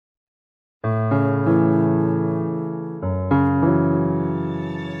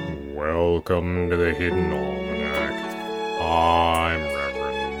Welcome to the Hidden Almanac. I'm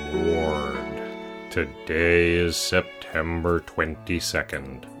Reverend Ward. Today is September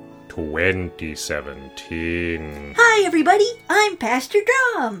 22nd, 2017. Hi everybody, I'm Pastor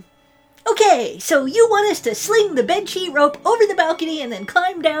Drum. Okay, so you want us to sling the bedsheet rope over the balcony and then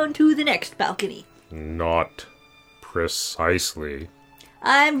climb down to the next balcony. Not precisely.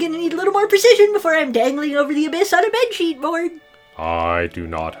 I'm gonna need a little more precision before I'm dangling over the abyss on a bedsheet board. I do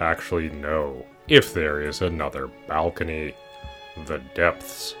not actually know if there is another balcony. The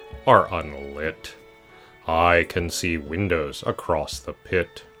depths are unlit. I can see windows across the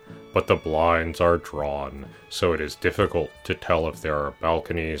pit, but the blinds are drawn, so it is difficult to tell if there are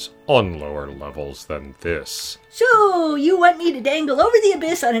balconies on lower levels than this. So, you want me to dangle over the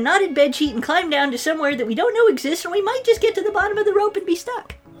abyss on a knotted bedsheet and climb down to somewhere that we don't know exists, and we might just get to the bottom of the rope and be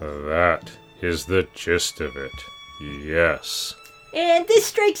stuck? That is the gist of it, yes. And this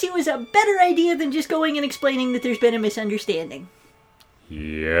strikes you as a better idea than just going and explaining that there's been a misunderstanding?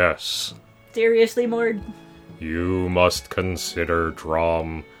 Yes. Seriously, Mord? You must consider,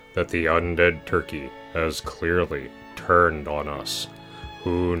 Drom, that the undead turkey has clearly turned on us.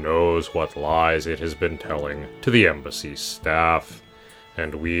 Who knows what lies it has been telling to the embassy staff,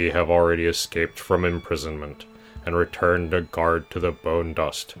 and we have already escaped from imprisonment and returned a guard to the bone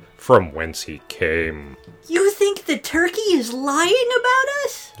dust from whence he came. You think the turkey is lying about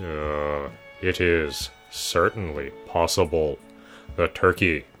us? It is certainly possible. The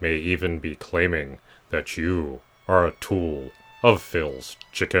turkey may even be claiming that you are a tool of Phil's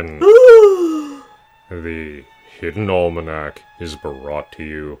chicken. The Hidden Almanac is brought to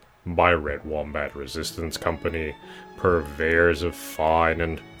you by Red Wombat Resistance Company, purveyors of fine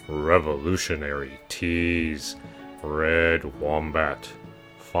and revolutionary teas. Red Wombat,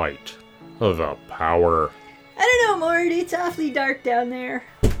 fight the power. I don't know, Mord. It's awfully dark down there.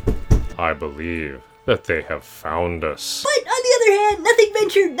 I believe that they have found us. But on the other hand, nothing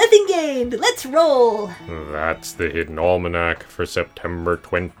ventured, nothing gained. Let's roll. That's the Hidden Almanac for September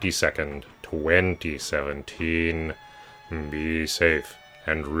 22nd, 2017. Be safe,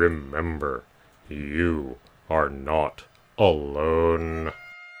 and remember, you are not alone.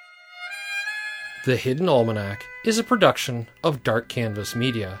 The Hidden Almanac is a production of Dark Canvas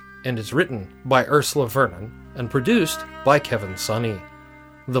Media and is written by Ursula Vernon and produced by Kevin Sonney.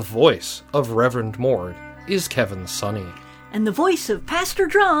 The voice of Reverend Mord is Kevin Sonney. And the voice of Pastor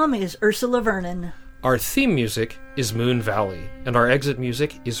Drum is Ursula Vernon. Our theme music is Moon Valley, and our exit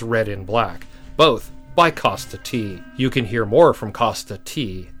music is Red in Black, both by Costa T. You can hear more from Costa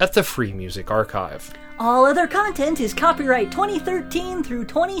T at the Free Music Archive. All other content is copyright 2013 through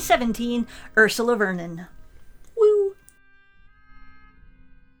 2017, Ursula Vernon.